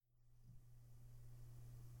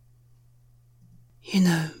You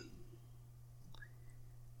know,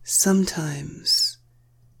 sometimes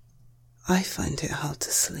I find it hard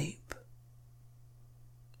to sleep.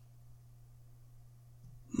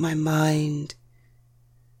 My mind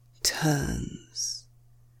turns,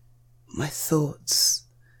 my thoughts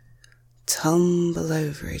tumble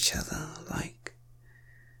over each other like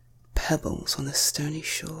pebbles on a stony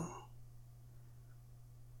shore.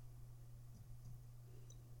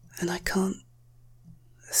 And I can't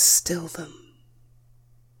still them.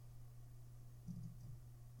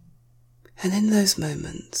 And in those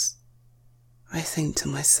moments, I think to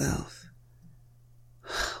myself,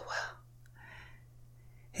 well,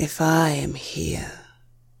 if I am here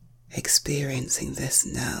experiencing this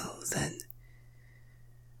now, then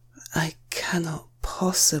I cannot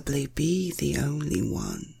possibly be the only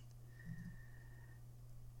one.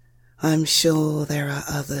 I'm sure there are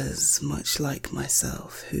others much like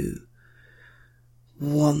myself who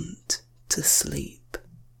want to sleep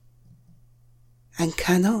and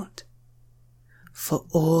cannot for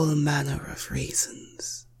all manner of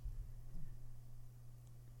reasons.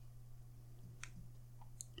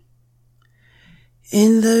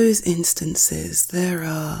 In those instances, there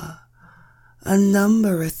are a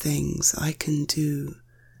number of things I can do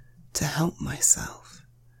to help myself.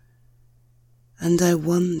 And I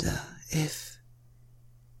wonder if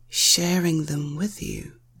sharing them with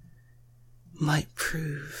you might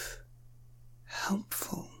prove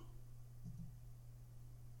helpful.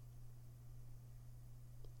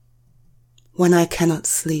 When I cannot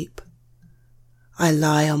sleep, I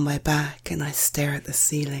lie on my back and I stare at the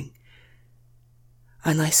ceiling,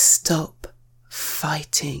 and I stop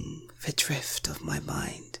fighting the drift of my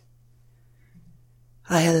mind.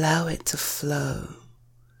 I allow it to flow.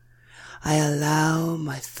 I allow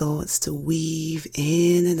my thoughts to weave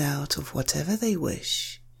in and out of whatever they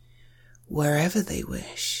wish, wherever they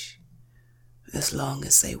wish, as long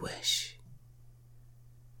as they wish.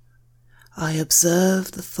 I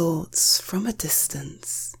observe the thoughts from a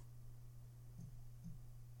distance,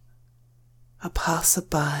 a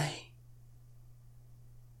passerby,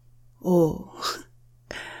 or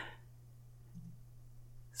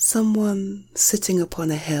someone sitting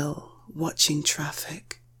upon a hill watching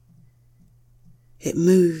traffic. It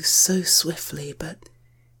moves so swiftly, but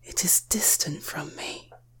it is distant from me,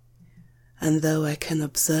 and though I can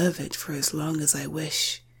observe it for as long as I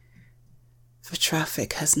wish, the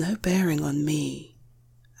traffic has no bearing on me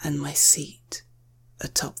and my seat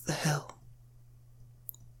atop the hill.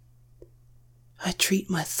 I treat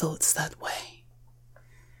my thoughts that way,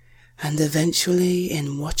 and eventually,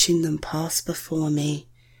 in watching them pass before me,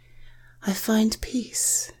 I find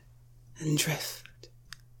peace and drift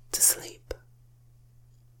to sleep.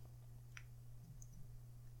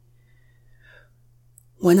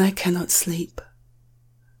 When I cannot sleep,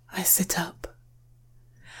 I sit up.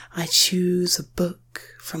 I choose a book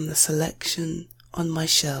from the selection on my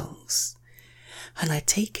shelves, and I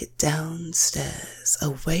take it downstairs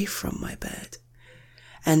away from my bed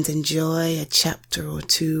and enjoy a chapter or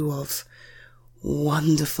two of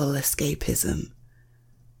wonderful escapism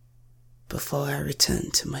before I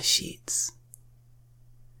return to my sheets.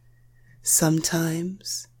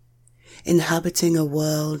 Sometimes, inhabiting a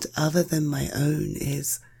world other than my own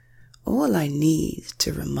is all I need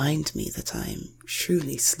to remind me that I'm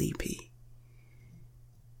truly sleepy.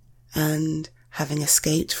 And having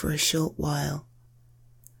escaped for a short while,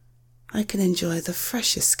 I can enjoy the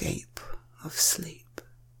fresh escape of sleep.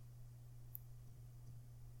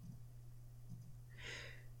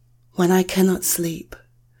 When I cannot sleep,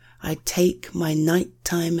 I take my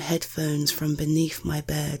nighttime headphones from beneath my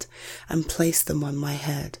bed and place them on my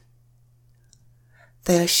head.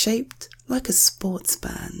 They are shaped like a sports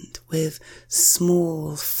band with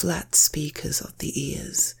small flat speakers of the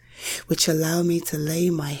ears, which allow me to lay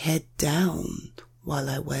my head down while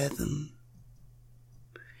I wear them.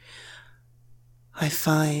 I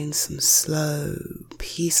find some slow,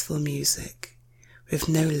 peaceful music with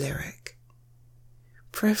no lyric,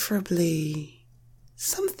 preferably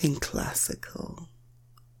something classical,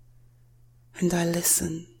 and I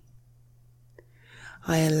listen.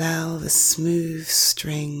 I allow the smooth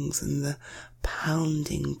strings and the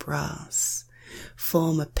pounding brass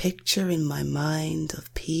form a picture in my mind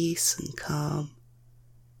of peace and calm,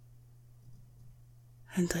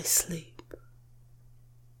 and I sleep.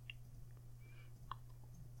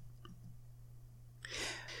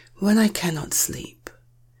 When I cannot sleep,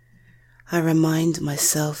 I remind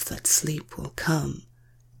myself that sleep will come,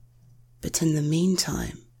 but in the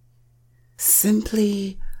meantime,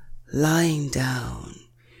 simply lying down,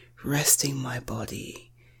 resting my body,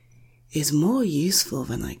 is more useful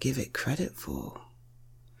than I give it credit for.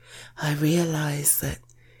 I realize that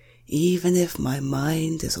even if my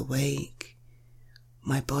mind is awake,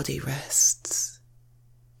 my body rests.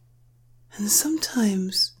 And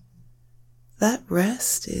sometimes that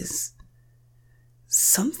rest is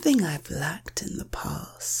something I've lacked in the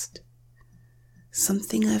past,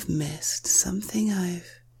 something I've missed, something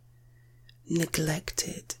I've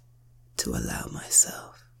neglected to allow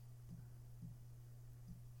myself.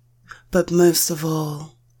 But most of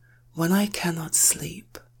all, when I cannot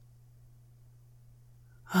sleep,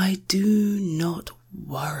 I do not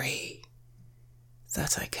worry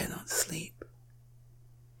that I cannot sleep.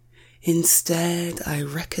 Instead, I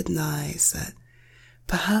recognize that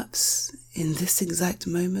perhaps in this exact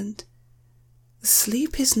moment,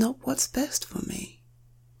 sleep is not what's best for me.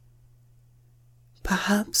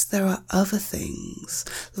 Perhaps there are other things,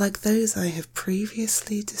 like those I have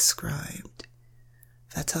previously described,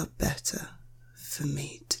 that are better for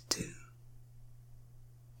me to do.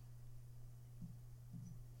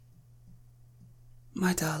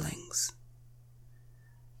 My darlings,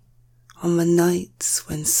 on the nights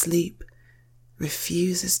when sleep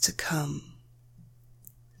refuses to come,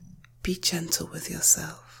 be gentle with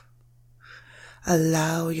yourself.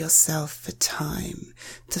 Allow yourself the time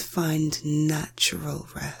to find natural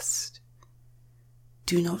rest.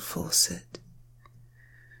 Do not force it.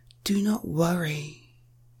 Do not worry.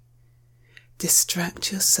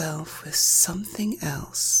 Distract yourself with something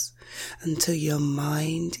else until your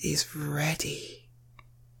mind is ready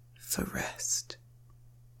for rest.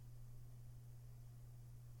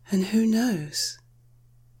 And who knows?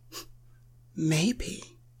 Maybe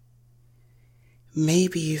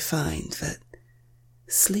you find that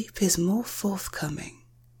sleep is more forthcoming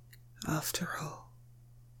after all.